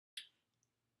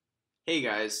Hey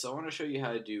guys, so I want to show you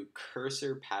how to do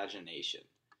cursor pagination.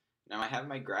 Now I have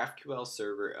my GraphQL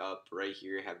server up right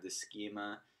here, I have the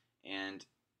schema, and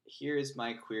here is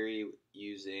my query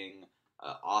using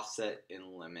offset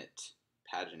and limit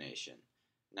pagination.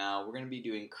 Now we're going to be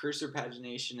doing cursor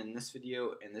pagination in this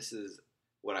video, and this is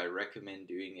what I recommend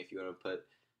doing if you want to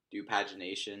do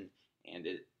pagination, and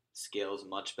it scales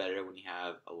much better when you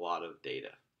have a lot of data.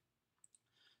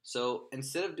 So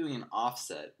instead of doing an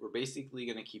offset, we're basically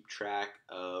going to keep track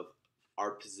of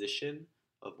our position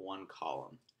of one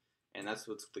column. And that's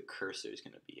what the cursor is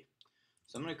going to be.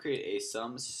 So I'm going to create a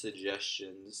sum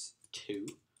suggestions 2.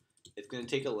 It's going to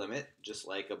take a limit, just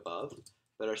like above.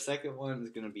 But our second one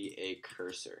is going to be a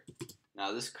cursor.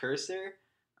 Now this cursor,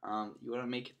 you want to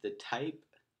make it the type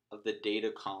of the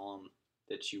data column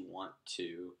that you want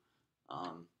to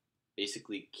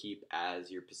basically keep as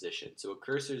your position. So a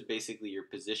cursor is basically your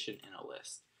position in a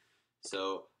list.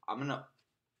 So I'm going to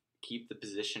keep the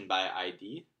position by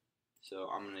ID. So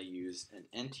I'm going to use an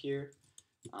int here,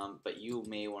 but you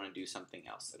may want to do something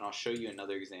else. And I'll show you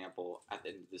another example at the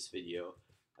end of this video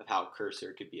of how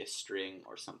cursor could be a string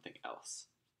or something else.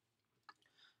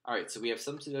 Alright, so we have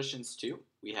some suggestions too.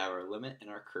 We have our limit and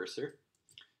our cursor.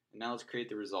 And now let's create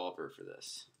the resolver for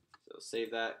this. So save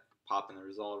that, pop in the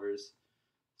resolvers.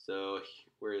 So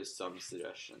where is some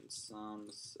suggestions? Some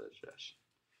suggestion.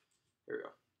 Here we go.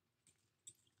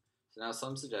 So now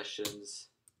some suggestions.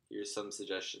 Here's some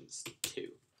suggestions too.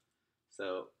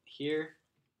 So here,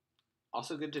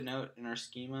 also good to note in our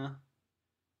schema,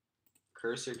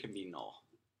 cursor can be null.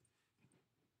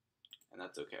 And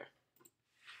that's okay.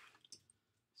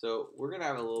 So we're going to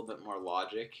have a little bit more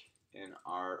logic in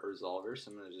our resolver.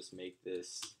 So I'm going to just make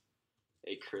this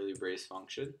a curly brace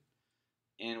function.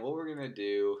 And what we're going to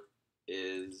do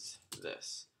is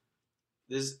this.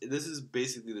 This is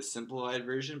basically the simplified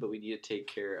version, but we need to take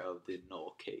care of the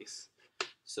null case.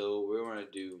 So we want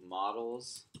to do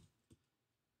models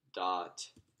dot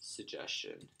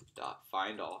suggestion dot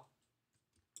find all.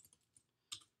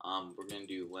 We're going to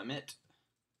do limit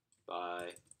by,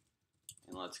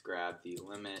 and let's grab the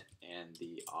limit and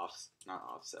the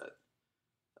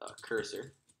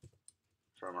cursor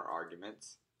from our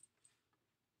arguments.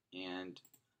 And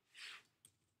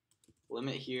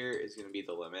limit here is going to be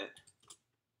the limit,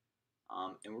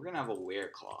 and we're going to have a where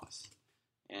clause.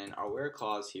 And our where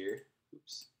clause here,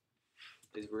 is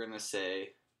we're going to say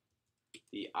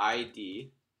the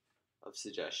ID of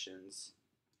suggestions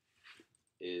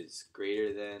is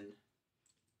greater than,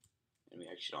 and we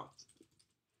actually don't,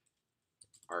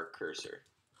 our cursor.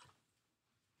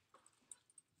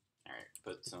 Alright,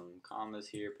 put some commas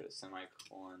here, put a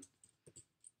semicolon.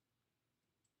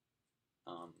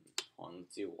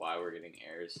 Let's see why we're getting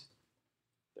errors.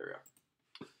 There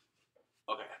we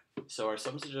go. Okay, so our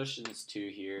sum suggestions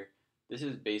 2 here, this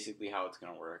is basically how it's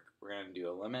going to work. We're going to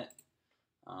do a limit,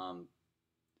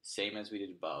 same as we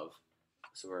did above,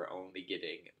 so we're only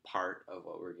getting part of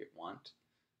what we want,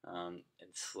 and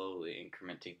slowly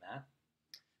incrementing that.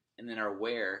 And then our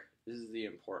where, this is the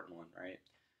important one, right?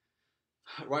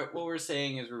 What we're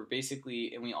saying is we're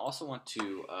basically, and we also want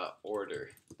to order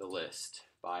the list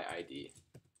by ID.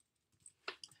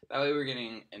 That way we're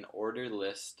getting an ordered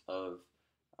list of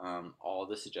all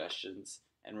the suggestions,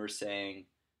 and we're saying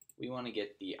we want to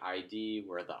get the ID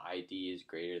where the ID is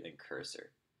greater than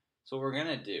cursor. So what we're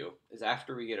going to do is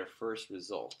after we get our first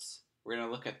results, we're going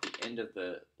to look at the end of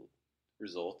the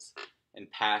results and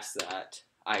pass that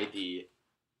ID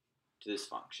to this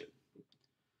function.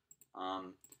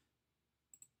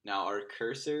 Now our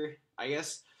cursor, I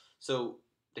guess, so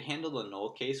to handle the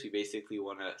null case, we basically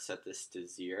want to set this to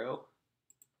 0.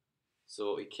 So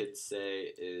what we could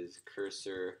say is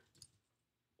cursor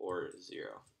or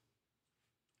 0.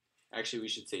 Actually, we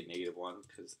should say -1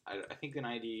 because I think an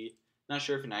ID, not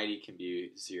sure if an ID can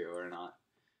be 0 or not,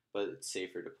 but it's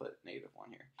safer to put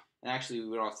 -1 here. And actually,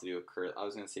 we don't have to do a curly, I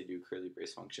was going to say do a curly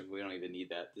brace function, but we don't even need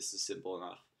that. This is simple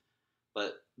enough.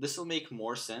 But this will make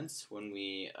more sense when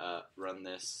we run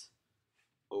this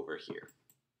over here.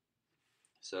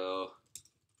 So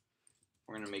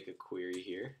we're going to make a query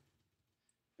here.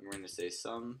 And we're going to say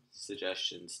some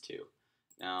suggestions 2.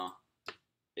 Now,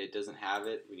 it doesn't have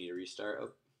it. We need to restart.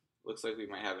 Oh, looks like we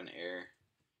might have an error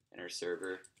in our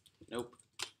server. Nope.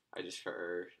 I just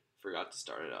forgot to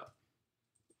start it up.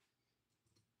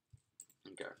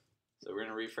 Okay. So we're going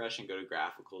to refresh and go to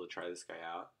graphical to try this guy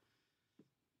out.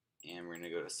 And we're going to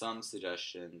go to some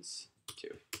suggestions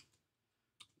 2.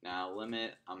 Now,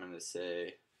 limit, I'm going to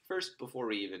say, first, before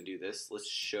we even do this, let's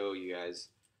show you guys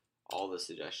all the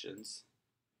suggestions.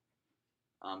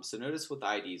 So notice what the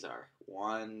IDs are,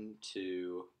 1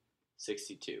 to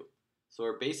 62. So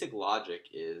our basic logic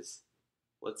is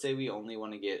let's say we only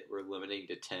want to we're limiting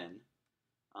to 10.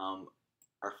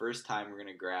 Our first time we're going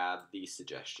to grab these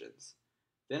suggestions.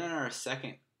 Then in our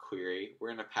second query, we're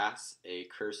going to pass a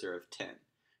cursor of 10.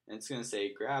 And it's going to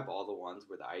say grab all the ones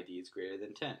where the ID is greater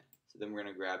than 10. So then we're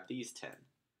going to grab these 10. And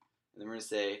then we're going to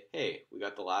say, hey, we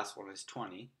got the last one is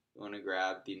 20. We want to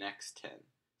grab the next 10.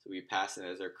 So we pass it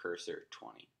as our cursor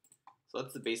 20. So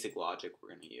that's the basic logic we're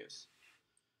going to use.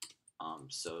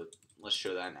 So let's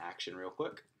show that in action real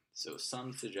quick. So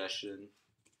sum suggestion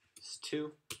is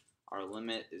 2. Our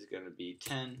limit is going to be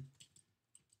 10.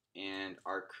 And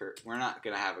we're not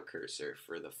going to have a cursor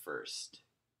for the first.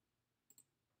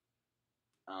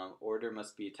 Order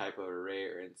must be a type of array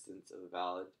or instance of a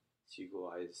valid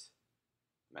SQLize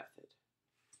method.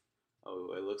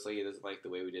 Oh, it looks like it doesn't like the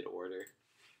way we did order.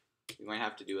 We might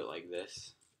have to do it like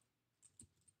this.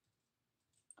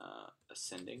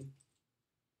 Ascending.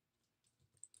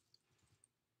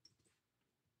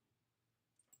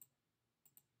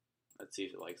 Let's see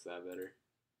if it likes that better.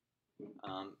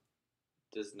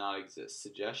 Does not exist.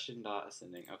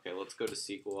 Suggestion.ascending. Okay, let's go to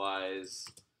SQLize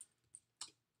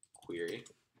query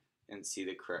and see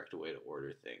the correct way to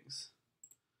order things.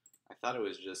 I thought it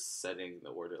was just setting the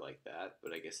order like that,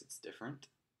 but I guess it's different.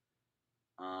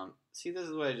 See, this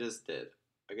is what I just did.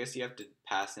 I guess you have to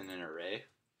pass in an array.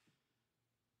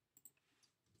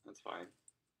 That's fine.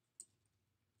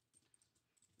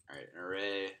 Alright, an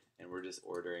array, and we're just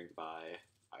ordering by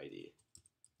ID.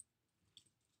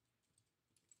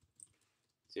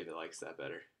 See if it likes that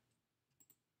better.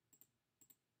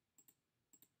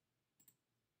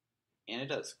 And it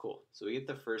does, cool. So we get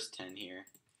the first 10 here.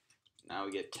 Now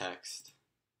we get text.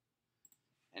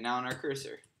 And now on our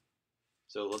cursor.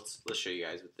 So let's show you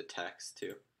guys with the text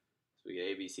too. So we get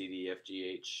A, B, C, D, F, G,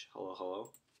 H, hello,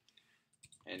 hello.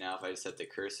 And now if I set the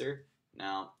cursor,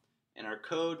 now in our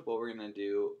code, what we're going to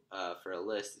do for a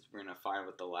list is we're going to find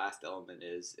what the last element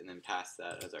is and then pass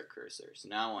that as our cursor. So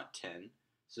now I want 10.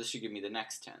 So this should give me the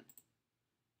next 10.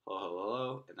 Hello, hello,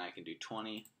 hello. And I can do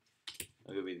 20.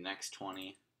 It'll give me the next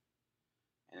 20.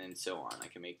 And then so on. I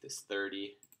can make this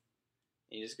 30.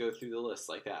 And you just go through the list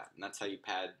like that. And that's how you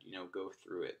go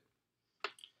through it.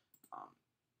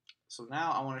 So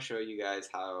now I want to show you guys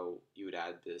how you would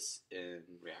add this in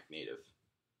React Native.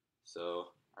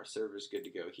 So our server is good to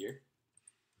go here.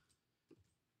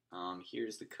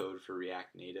 Here's the code for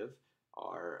React Native.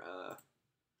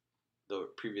 The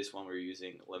previous one we were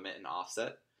using limit and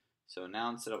offset. So now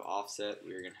instead of offset,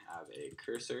 we're going to have a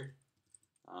cursor.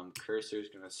 Cursor is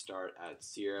going to start at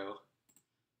 0.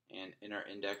 And in our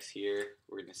index here,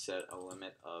 we're going to set a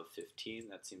limit of 15.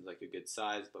 That seems like a good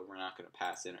size, but we're not going to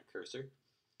pass in a cursor.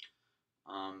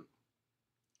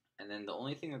 And then the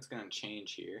only thing that's going to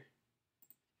change here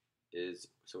is,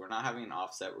 so we're not having an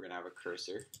offset, we're going to have a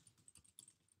cursor.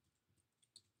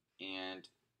 And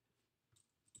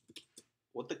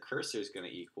what the cursor is going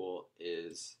to equal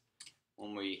is,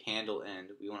 when we handle end,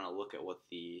 we want to look at what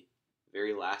the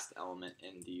very last element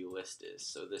in the list is.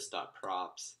 So this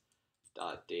 .props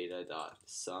 .data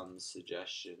 .sum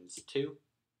suggestions 2,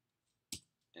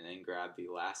 and then grab the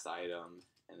last item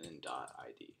and then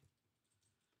 .id.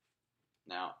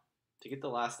 Now, to get the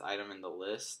last item in the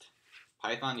list,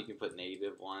 Python you can put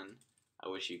 -1. I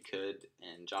wish you could.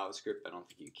 In JavaScript, I don't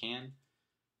think you can.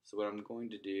 So what I'm going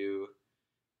to do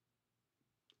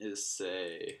is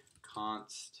say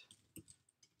const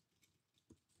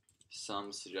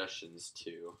sum suggestions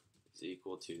 2 is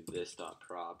equal to this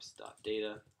 .props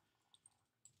 .data,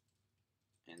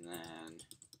 and then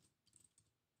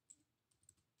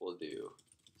we'll do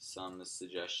sum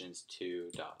suggestions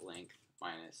 2 .length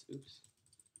minus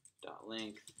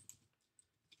 .length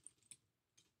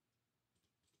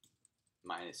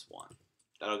 -1.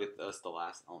 That'll get us the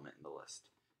last element in the list.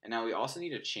 And now we also need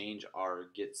to change our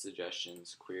get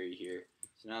suggestions query here.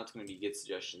 So now it's going to be get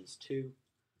suggestions 2.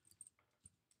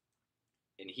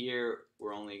 And here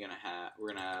we're going to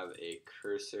have a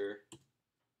cursor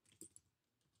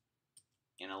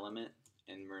and a limit,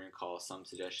 and we're going to call sum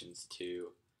suggestions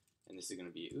 2, and this is going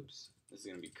to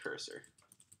be cursor.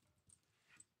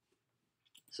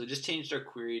 So just changed our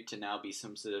query to now be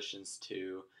sum suggestions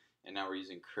 2, and now we're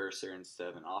using cursor instead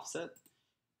of an offset.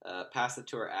 Pass it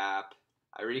to our app.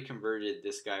 I already converted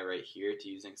this guy right here to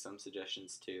using sum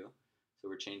suggestions 2. So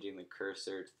we're changing the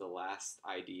cursor to the last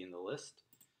ID in the list.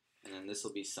 And then this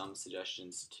will be sum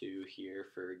suggestions 2 here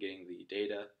for getting the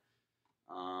data.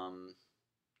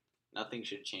 Nothing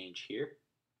should change here.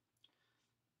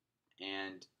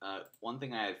 And one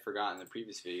thing I had forgotten in the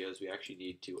previous videos, we actually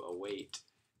need to await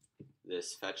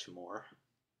this fetch more.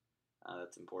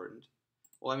 That's important.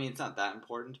 Well, I mean, it's not that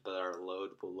important, but our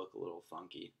load will look a little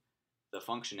funky. The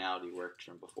functionality worked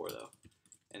from before, though.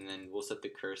 and then we'll set the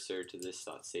cursor to this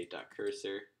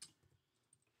 .state.cursor,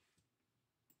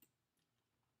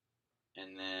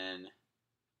 and then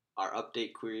our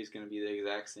update query is going to be the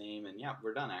exact same, and yeah,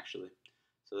 we're done actually.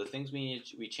 So the things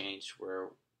we changed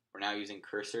were we're now using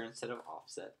cursor instead of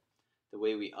offset. The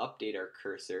way we update our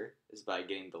cursor is by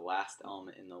getting the last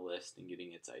element in the list and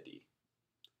getting its ID.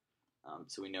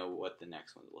 So we know what the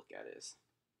next one to look at is.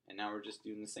 And now we're just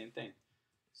doing the same thing.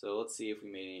 So let's see if we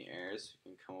made any errors.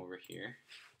 We can come over here,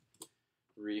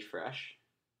 refresh.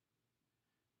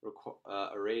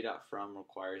 Array.from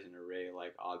requires an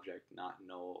array-like object, not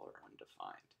null or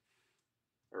undefined.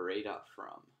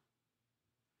 Array.from.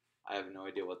 I have no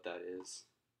idea what that is.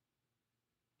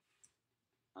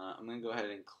 I'm going to go ahead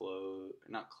and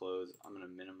I'm going to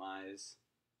minimize.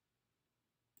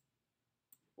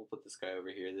 We'll put this guy over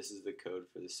here. This is the code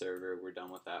for the server. We're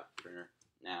done with that for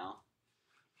now.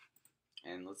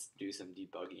 And let's do some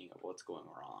debugging of what's going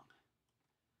wrong.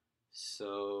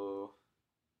 So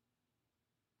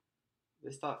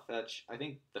this .fetch, I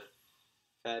think the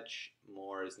fetch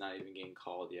more is not even getting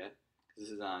called yet, because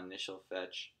this is on initial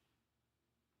fetch.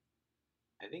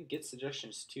 I think get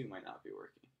suggestions too might not be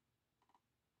working.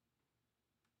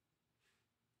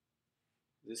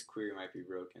 This query might be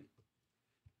broken,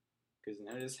 because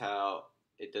notice how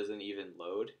it doesn't even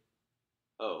load.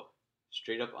 Oh,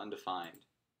 straight up undefined.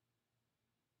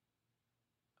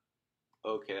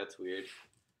 Okay, that's weird.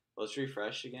 Let's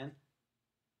refresh again.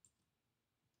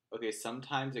 Okay,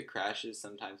 sometimes it crashes,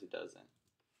 sometimes it doesn't.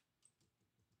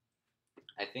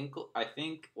 I think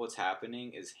what's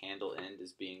happening is handle end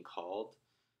is being called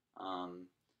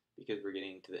because we're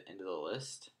getting to the end of the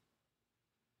list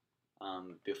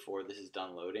before this is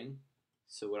done loading.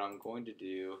 So what I'm going to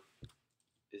do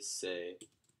is say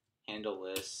handle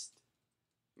list.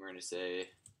 We're going to say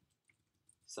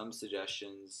some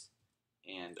suggestions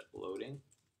and loading,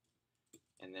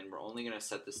 and then we're only going to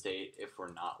set the state if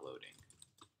we're not loading.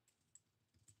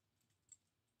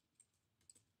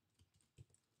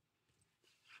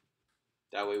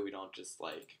 That way we don't just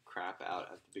like crap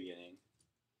out at the beginning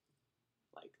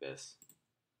like this.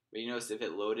 But you notice if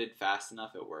it loaded fast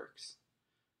enough, it works.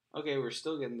 Okay, we're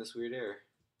still getting this weird error,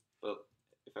 but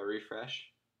if I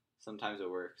refresh, sometimes it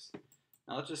works.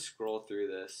 Now let's just scroll through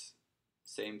this.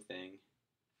 Same thing.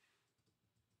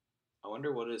 I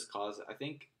wonder what is caused. I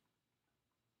think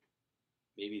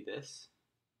maybe this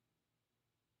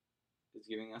is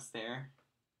giving us the error.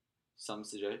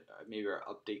 Maybe our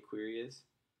update query is.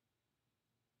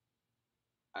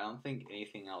 I don't think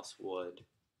anything else would.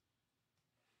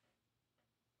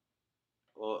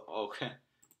 Well, okay.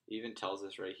 It even tells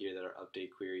us right here that our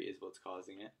update query is what's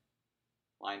causing it.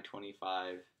 Line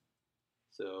 25.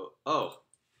 So, oh,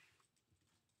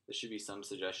 there should be some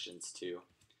suggestions too.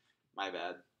 My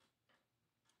bad.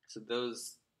 So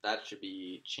that should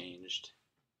be changed.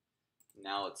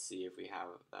 Now let's see if we have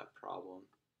that problem.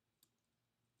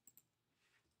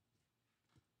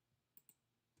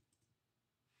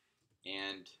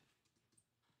 And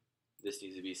this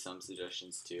needs to be some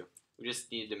suggestions too. We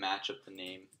just need to match up the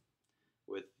name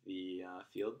with the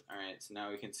field. Alright, so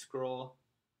now we can scroll.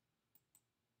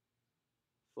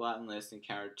 Flatten list,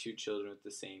 encountered 2 children with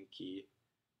the same key.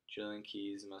 Children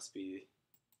keys must be...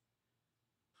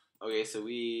 Okay, so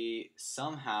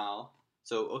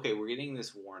okay, we're getting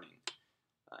this warning.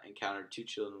 Encountered 2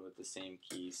 children with the same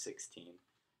key, 16.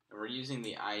 And we're using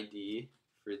the ID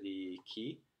for the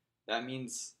key. That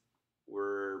means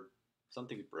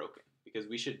something's broken, because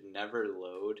we should never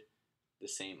load the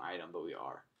same item, but we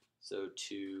are. So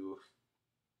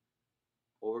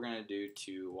what we're going to do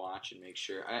to watch and make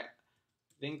sure, I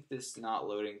think this not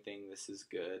loading thing, this is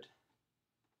good.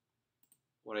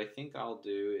 What I think I'll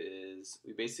do is,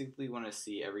 we basically want to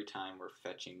see every time we're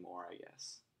fetching more, I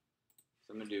guess.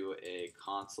 So I'm going to do a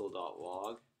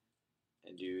console.log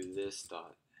and do this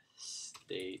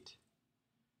 .state.cursor.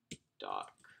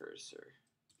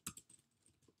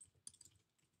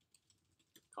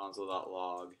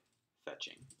 Console.log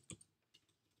fetching.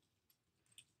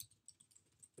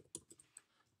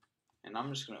 And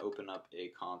I'm just going to open up a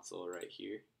console right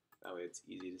here. That way it's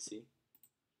easy to see.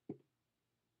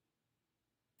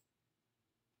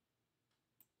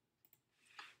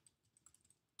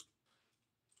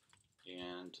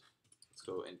 And let's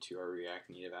go into our React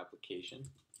Native application.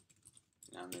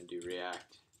 And I'm going to do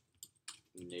React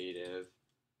Native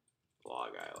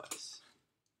blog ILS.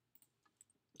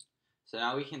 So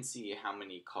now we can see how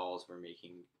many calls we're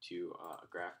making to a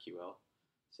GraphQL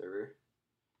server.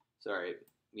 Sorry,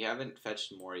 we haven't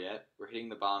fetched more yet. We're hitting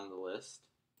the bottom of the list.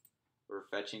 We're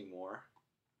fetching more.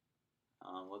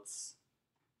 Let's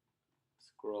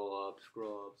scroll up.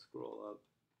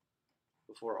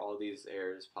 before all these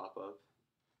errors pop up.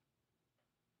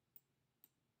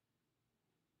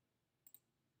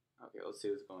 Okay, let's see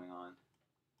what's going on.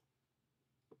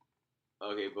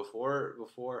 Okay,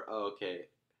 oh, okay.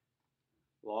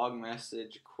 Log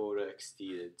message quota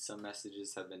exceeded. Some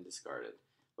messages have been discarded.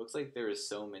 Looks like there is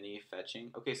so many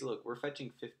fetching. Okay, so look, we're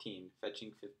fetching 15.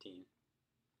 Fetching 15.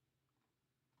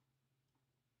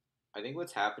 I think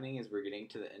what's happening is we're getting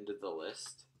to the end of the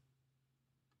list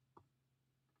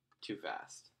too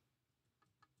fast.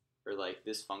 Or like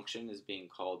this function is being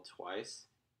called twice.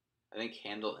 I think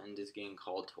handle end is getting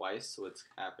called twice, so what's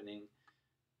happening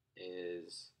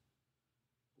is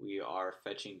we are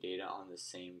fetching data on the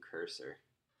same cursor.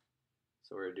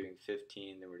 So we're doing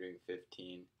 15, then we're doing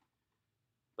 15.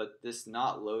 But this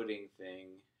not loading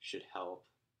thing should help.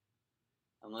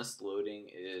 Unless loading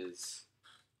is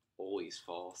always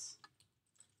false.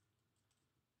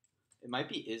 It might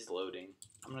be is loading.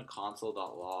 I'm going to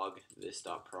console.log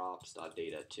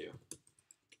this.props.data too.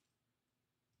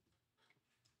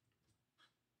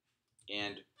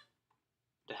 And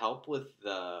to help with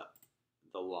the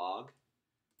log,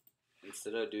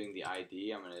 instead of doing the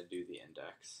ID, I'm going to do the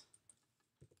index.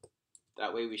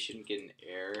 That way we shouldn't get an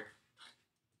error.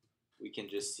 We can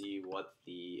just see what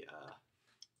the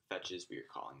fetches we are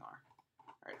calling are.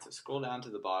 Alright, so scroll down to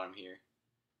the bottom here.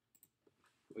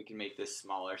 We can make this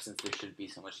smaller since there should be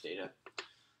so much data.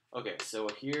 Okay, so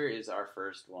here is our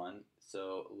first one.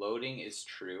 So loading is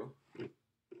true,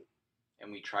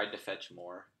 and we tried to fetch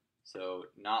more. So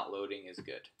not loading is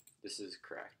good. This is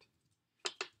correct.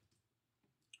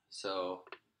 So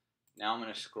now I'm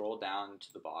going to scroll down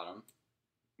to the bottom.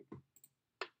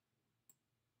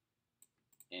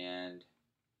 And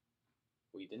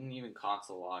we didn't even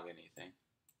console log anything.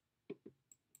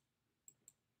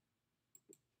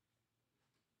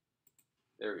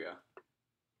 There we go.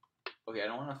 Okay, I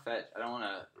don't want to fetch, I don't want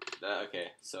to,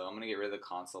 okay, so I'm going to get rid of the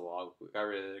console log. We got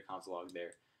rid of the console log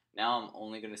there. Now I'm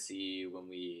only going to see when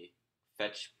we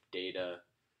fetch data.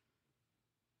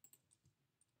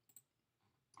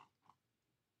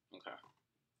 Okay.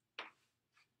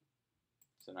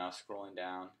 So now scrolling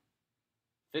down.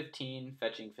 15,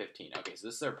 fetching 15. Okay, so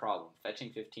this is our problem.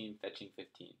 Fetching 15, fetching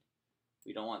 15.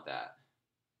 We don't want that.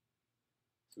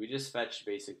 So we just fetched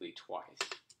basically twice.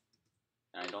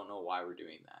 And I don't know why we're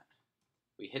doing that.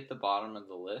 We hit the bottom of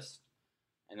the list,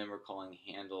 and then we're calling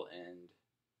handle end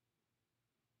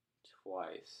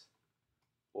twice.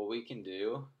 What we can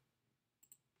do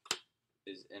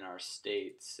is in our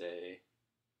state say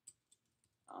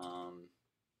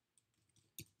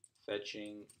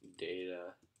fetching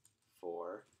data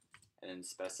for, and then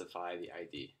specify the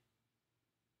ID.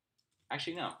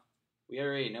 Actually, no. We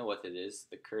already know what it is,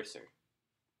 the cursor.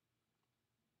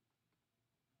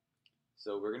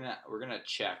 So we're gonna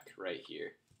check right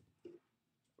here.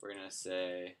 We're gonna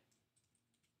say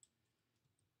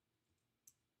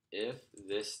if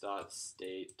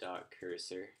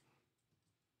this.state.cursor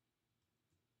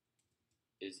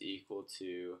is equal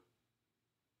to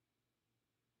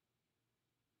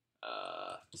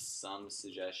some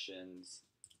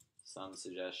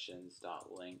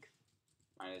suggestions.length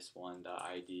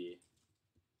 -1.id,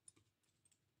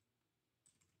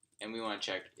 and we want to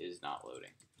check is not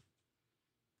loading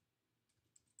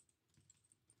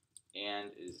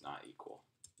and is not equal.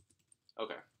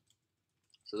 Okay,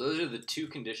 so those are the two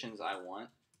conditions I want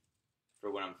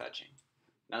for what I'm fetching.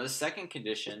 Now the second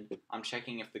condition, I'm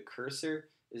checking if the cursor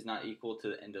is not equal to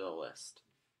the end of the list.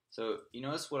 So you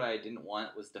notice what I didn't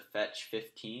want was to fetch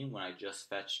 15 when I just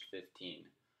fetched 15.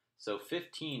 So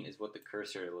 15 is what the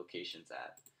cursor location's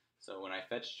at. So when I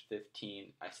fetched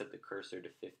 15, I set the cursor to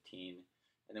 15.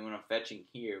 And then when I'm fetching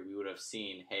here, we would have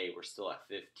seen, hey, we're still at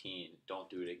 15. Don't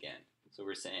do it again. So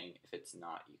we're saying if it's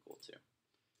not equal to.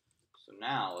 So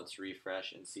now let's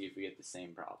refresh and see if we get the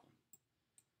same problem.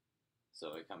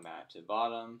 So we come back to the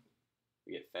bottom.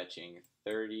 We get fetching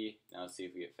 30. Now let's see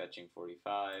if we get fetching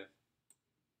 45.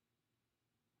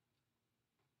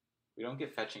 We don't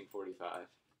get fetching 45.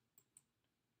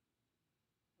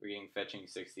 We're getting fetching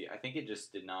 60. I think it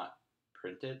just did not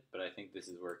print it, but I think this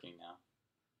is working now.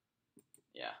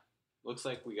 Yeah, looks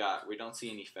like we don't see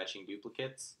any fetching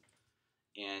duplicates.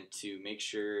 And to make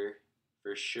sure,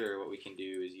 for sure, what we can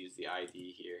do is use the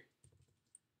ID here.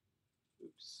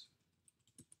 Oops.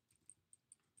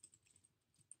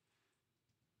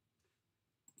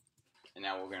 And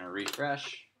now we're going to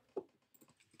refresh.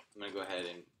 I'm going to go ahead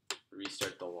and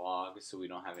restart the log so we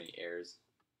don't have any errors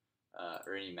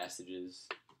or any messages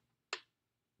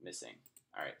missing.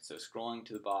 Alright, so scrolling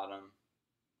to the bottom,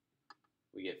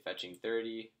 we get fetching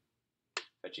 30,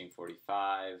 fetching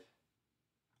 45,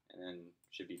 and then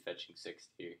should be fetching 60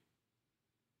 here.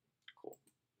 Cool.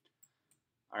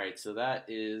 Alright, so that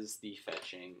is the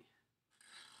fetching.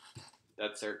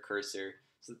 That's our cursor.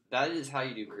 So that is how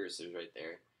you do cursors right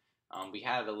there. We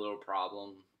had a little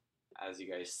problem, as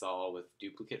you guys saw, with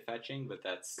duplicate fetching, but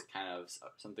that's kind of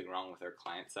something wrong with our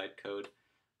client-side code.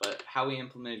 But how we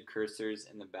implemented cursors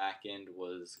in the back end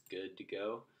was good to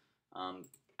go. I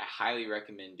highly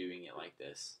recommend doing it like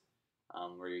this,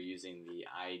 where you're using the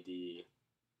ID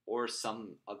or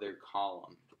some other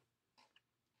column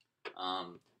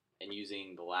and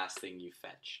using the last thing you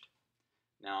fetched.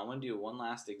 Now I want to do one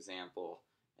last example,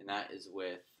 and that is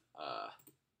with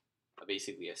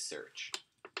basically a search.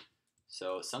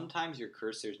 So sometimes your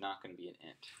cursor is not going to be an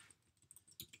int.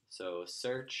 So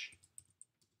search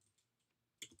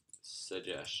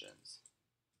suggestions.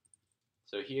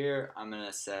 So here I'm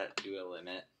going to do a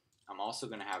limit. I'm also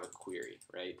going to have a query,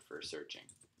 right, for searching.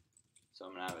 So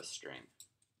I'm going to have a string.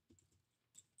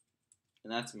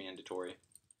 And that's mandatory.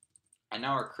 And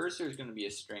now our cursor is going to be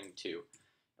a string too.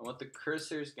 And what the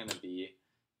cursor is going to be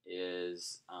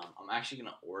is I'm actually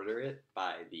going to order it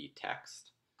by the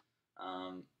text.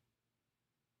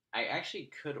 I actually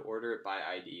could order it by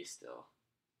ID still,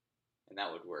 and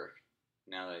that would work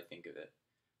now that I think of it.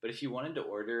 But if you wanted to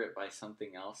order it by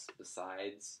something else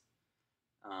besides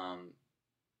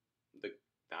the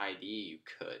ID, you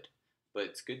could. But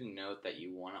it's good to note that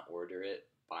you want to order it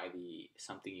by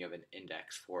something you have an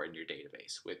index for in your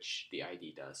database, which the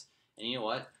ID does. And you know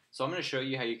what? So I'm going to show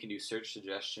you how you can do search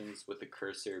suggestions with the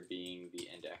cursor being the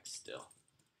index still.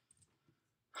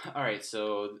 Alright,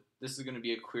 so this is going to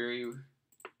be a query.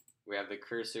 We have the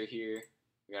cursor here.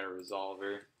 We got a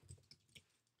resolver.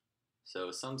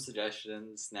 So some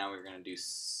suggestions. Now we're going to do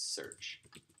search.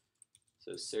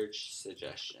 So search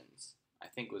suggestions. I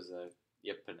think was a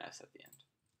put an S at the end.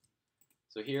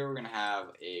 So here we're going to have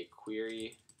a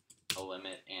query, a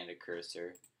limit, and a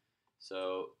cursor.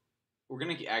 So we're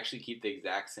going to actually keep the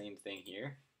exact same thing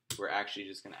here. We're actually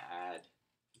just going to add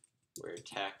where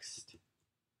text,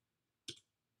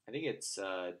 I think it's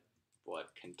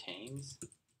what contains.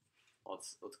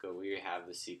 Let's go. We have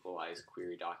the SQLized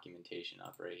query documentation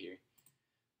up right here.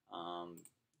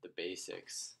 The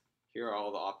basics. Here are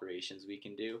all the operations we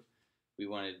can do. We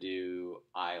want to do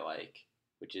I-like,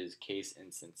 which is case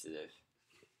insensitive.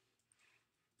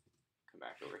 Come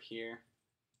back over here.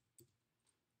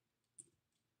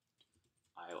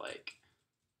 I-like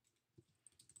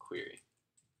query.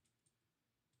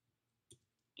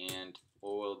 And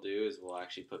what we'll do is we'll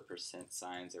actually put percent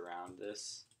signs around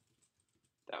this.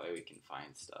 That way we can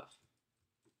find stuff.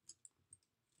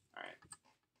 Alright.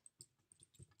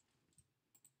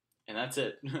 And that's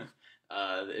it.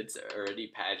 It's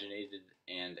already paginated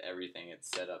and everything. It's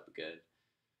set up good.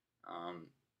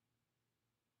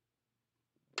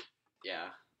 Yeah.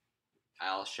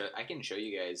 I can show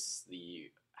you guys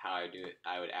how I do it.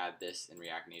 I would add this in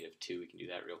React Native too. We can do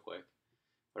that real quick.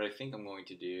 What I think I'm going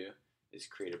to do is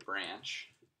create a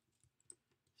branch.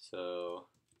 So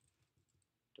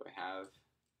do I have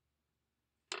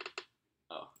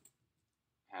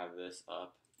this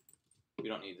up. We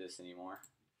don't need this anymore.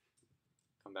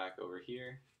 Come back over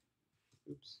here.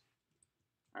 Oops.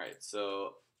 Alright,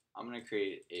 so I'm going to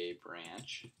create a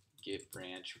branch, get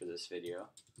branch for this video.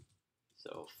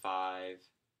 So 5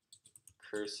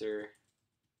 cursor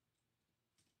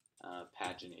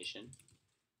pagination.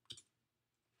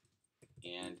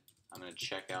 And I'm going to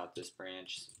check out this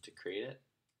branch to create it.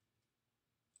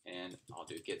 And I'll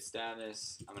do get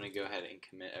status. I'm going to go ahead and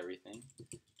commit everything.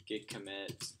 Git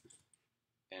commit,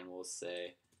 and we'll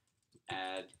say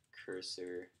add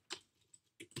cursor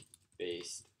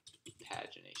based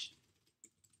pagination.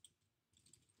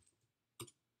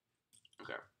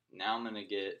 Okay, now I'm going to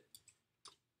get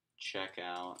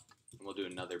checkout, and we'll do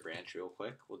another branch real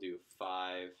quick. We'll do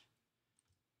 5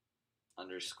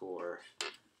 underscore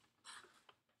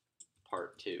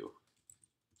part 2.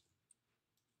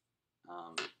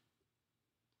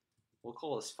 We'll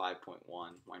call this 5.1,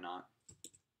 why not?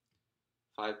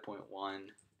 5.1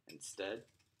 instead.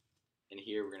 And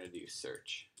here we're going to do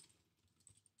search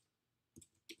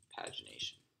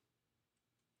pagination.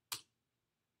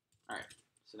 Alright,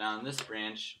 so now in this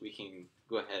branch we can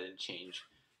go ahead and change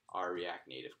our React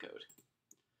Native code.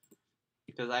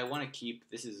 Because I want to keep,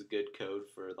 this is good code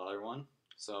for the other one.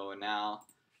 So now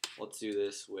let's do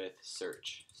this with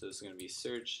search. So this is going to be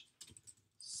search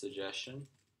suggestion.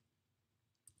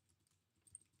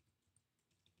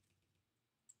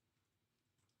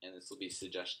 And this will be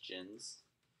suggestions.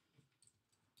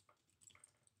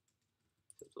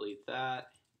 So delete that,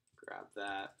 grab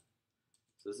that.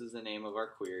 So this is the name of our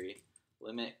query.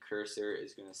 Limit cursor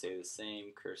is going to say the same,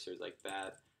 cursor is like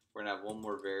that. We're going to have one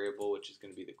more variable, which is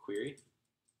going to be the query.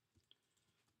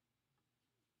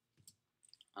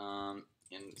 and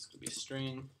it's going to be a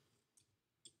string.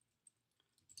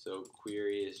 So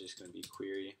query is just going to be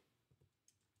query.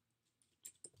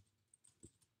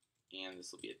 And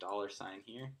this will be a $sign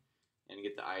here. And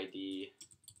get the ID.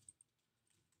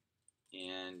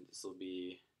 And this will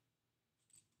be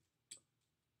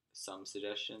some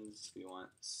suggestions. We want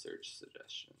search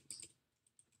suggestions.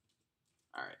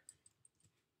 Alright.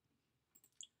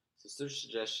 So search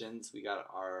suggestions, we got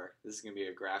this is going to be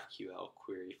a GraphQL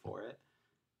query for it.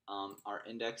 Our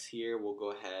index here, we'll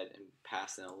go ahead and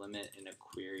pass in a limit in a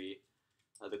query.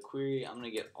 The query, I'm going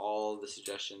to get all the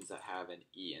suggestions that have an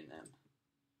E in them.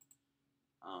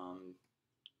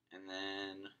 And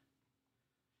then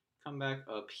come back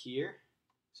up here.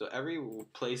 So every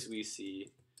place we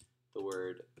see the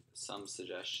word some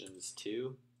suggestions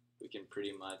to, we can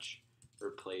pretty much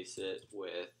replace it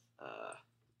with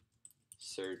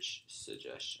search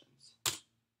suggestions.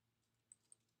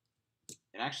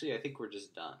 And actually, I think we're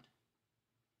just done.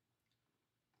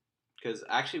 Because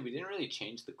actually, we didn't really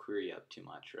change the query up too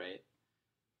much, right?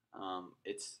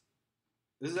 This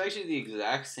is actually the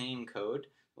exact same code.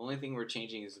 The only thing we're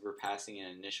changing is we're passing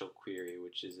an initial query,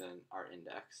 which is in our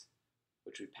index,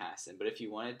 which we pass in. But if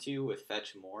you wanted to, with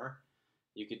fetch more,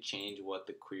 you could change what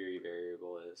the query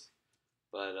variable is.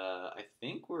 But I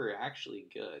think we're actually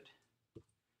good.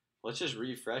 Let's just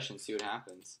refresh and see what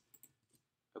happens.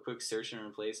 A quick search and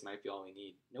replace might be all we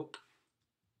need. Nope.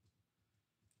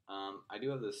 I do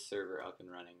have the server up and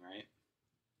running, right?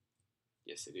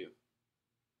 Yes, I do.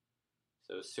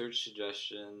 So search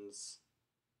suggestions,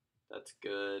 that's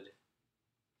good.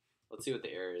 Let's see what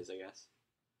the error is, I guess.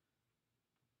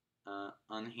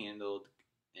 Unhandled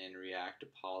in React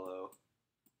Apollo.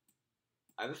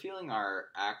 I have a feeling our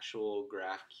actual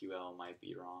GraphQL might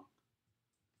be wrong.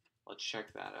 Let's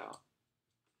check that out.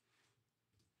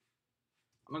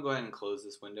 I'm going to go ahead and close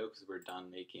this window because we're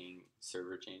done making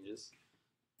server changes.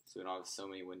 So we don't have so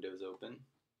many windows open.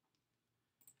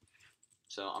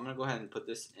 So I'm going to go ahead and put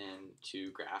this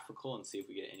into graphical and see if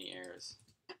we get any errors.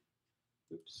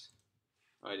 Oops.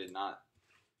 Oh, I did not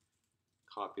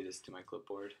copy this to my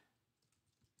clipboard.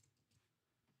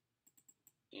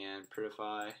 And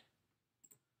prettify.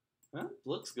 Well,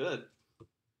 looks good.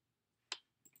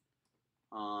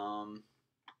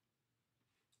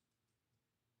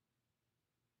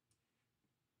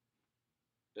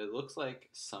 It looks like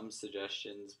some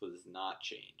suggestions was not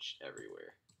changed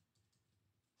everywhere.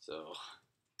 So,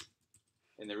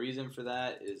 and the reason for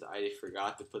that is I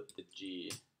forgot to put the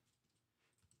G.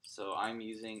 So I'm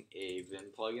using a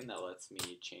Vim plugin that lets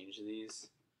me change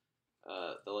these.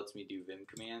 That lets me do Vim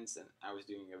commands, and I was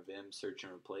doing a Vim search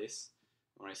and replace.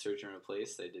 When I search and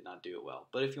replace, I did not do it well.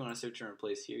 But if you want to search and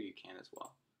replace here, you can as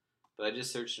well. But I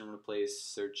just searched and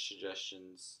replaced search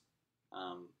suggestions.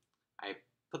 I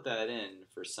put that in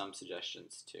for some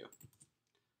suggestions too.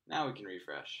 Now we can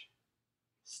refresh.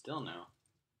 Still no.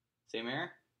 Same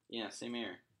error? Yeah, same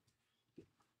error.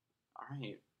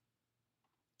 Alright.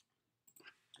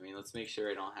 I mean, let's make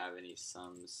sure I don't have any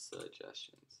some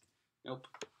suggestions. Nope.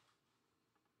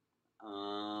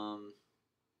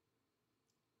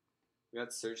 We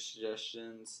got search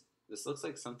suggestions. This looks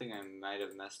like something I might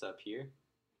have messed up here.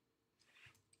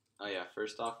 Oh yeah,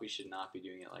 first off, we should not be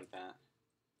doing it like that.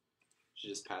 Should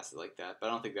just pass it like that. But I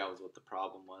don't think that was what the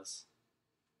problem was.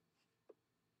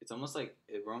 It's almost like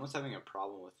we're almost having a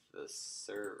problem with the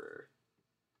server.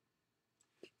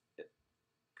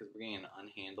 Because we're getting an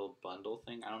unhandled bundle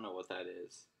thing. I don't know what that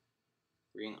is.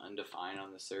 We're getting undefined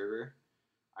on the server.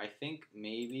 I think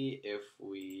maybe if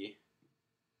we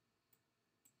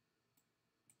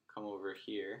come over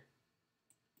here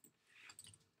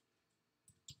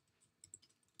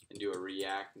and do a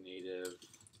React Native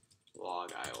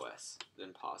log iOS,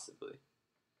 then possibly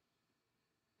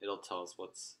it'll tell us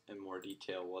what's in more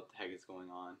detail what the heck is going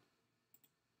on.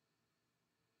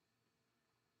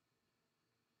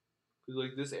 Because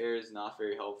like this error is not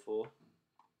very helpful.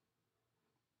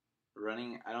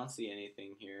 Running, I don't see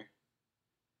anything here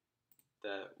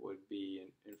that would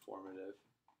be informative.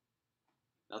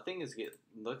 Nothing is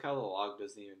look how the log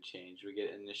doesn't even change. We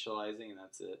get initializing and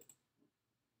that's it.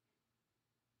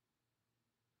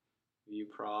 View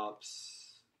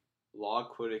props. Log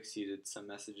quote exceeded. Some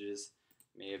messages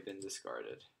may have been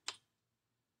discarded.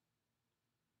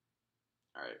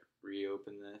 Alright,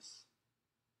 reopen this.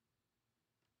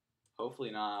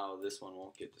 Hopefully now this one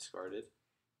won't get discarded.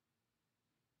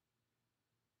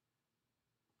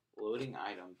 Loading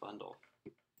item bundle.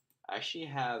 I actually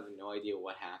have no idea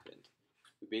what happened.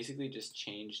 We basically just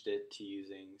changed it to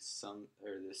using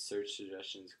this search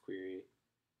suggestions query,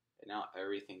 and now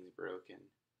everything's broken.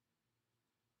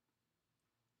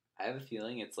 I have a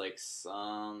feeling it's like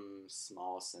some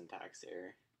small syntax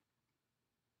error.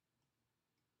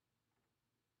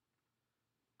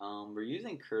 We're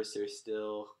using cursor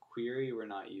still. Query we're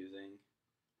not using.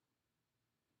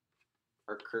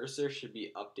 Our cursor should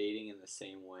be updating in the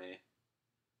same way.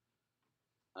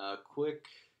 Quick.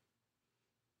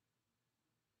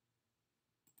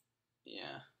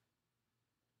 Yeah.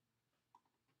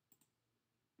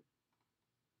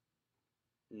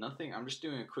 Nothing. I'm just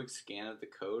doing a quick scan of the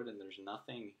code, and there's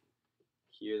nothing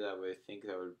here that would think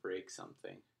that would break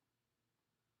something.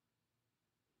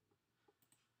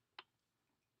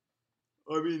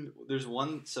 I mean, there's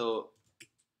one. So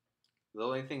the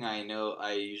only thing I know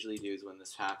I usually do is when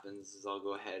this happens is I'll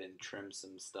go ahead and trim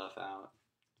some stuff out.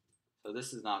 So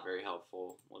this is not very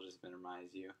helpful. We'll just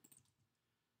minimize you.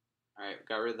 Alright,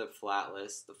 got rid of the flat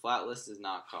list. The flat list is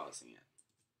not causing it.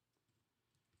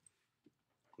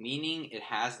 Meaning it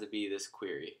has to be this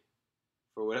query.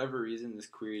 For whatever reason, this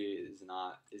query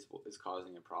is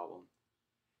causing a problem.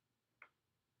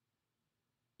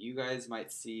 You guys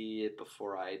might see it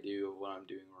before I do of what I'm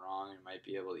doing wrong and might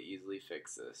be able to easily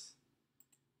fix this.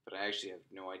 But I actually have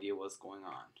no idea what's going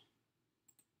on.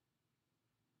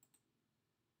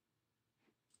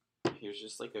 Here's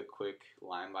just like a quick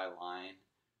line by line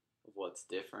of what's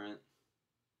different.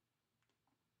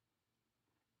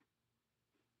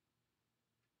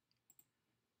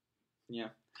 Yeah,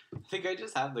 I think I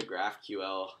just have the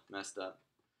GraphQL messed up.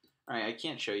 Alright, I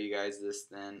can't show you guys this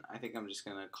then. I think I'm just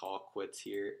going to call quits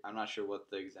here. I'm not sure what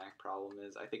the exact problem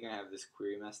is. I think I have this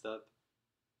query messed up.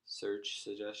 Search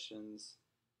suggestions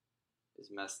is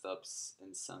messed up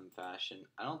in some fashion.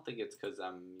 I don't think it's because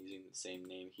I'm using the same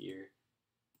name here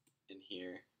and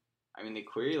here. I mean, the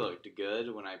query looked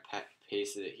good when I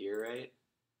pasted it here, right?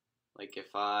 Like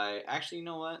if I... Actually, you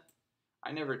know what?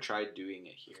 I never tried doing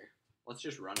it here. Let's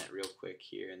just run it real quick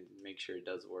here and make sure it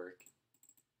does work.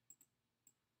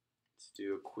 Let's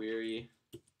do a query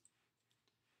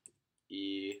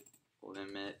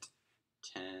limit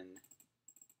 10.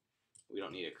 We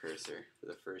don't need a cursor for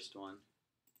the first one.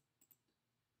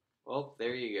 Well,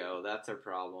 there you go. That's our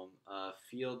problem.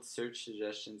 Field search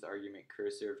suggestions argument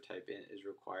cursor of type in is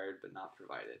required but not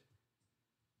provided.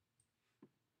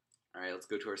 Alright, let's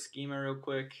go to our schema real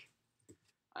quick.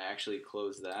 I actually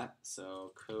closed that.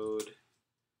 So code,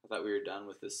 I thought we were done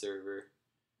with the server.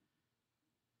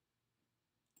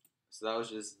 So that was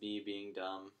just me being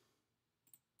dumb.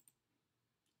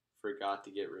 Forgot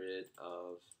to get rid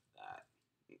of that.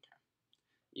 Okay.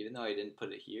 Even though I didn't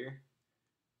put it here,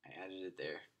 I added it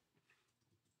there.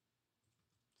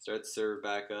 Start the server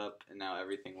back up, and now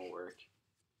everything will work.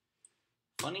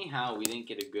 Funny how we didn't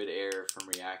get a good error from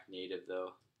React Native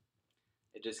though.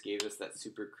 It just gave us that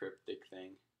super cryptic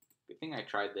thing. Good thing I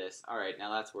tried this. Alright,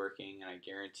 now that's working, and I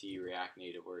guarantee React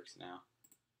Native works now.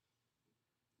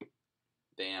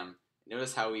 Bam.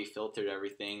 Notice how we filtered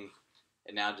everything.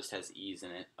 It now just has ease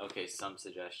in it. Okay, some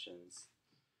suggestions.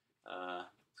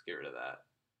 Let's get rid of that.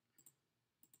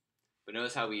 But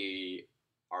notice how we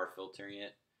are filtering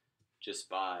it just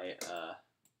by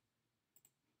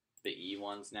the E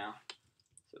ones now.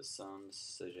 So some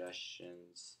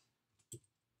suggestions.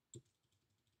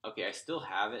 Okay, I still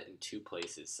have it in two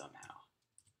places somehow.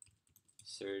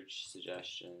 Search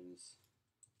suggestions.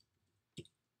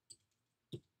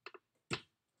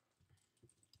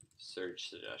 Search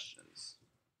suggestions.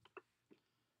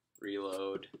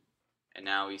 Reload. And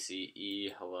now we see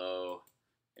E, hello,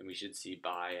 and we should see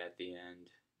bye at the end.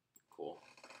 Cool.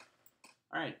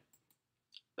 Alright.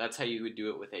 That's how you would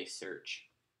do it with a search.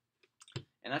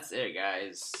 And that's it,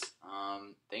 guys.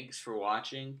 Thanks for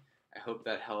watching. I hope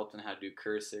that helped on how to do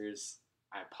cursors.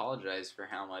 I apologize for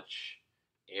how much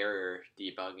error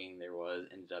debugging there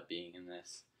ended up being in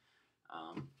this.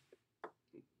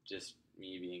 Just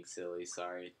me being silly,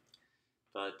 sorry.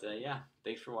 But yeah,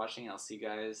 thanks for watching. I'll see you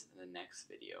guys in the next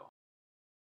video.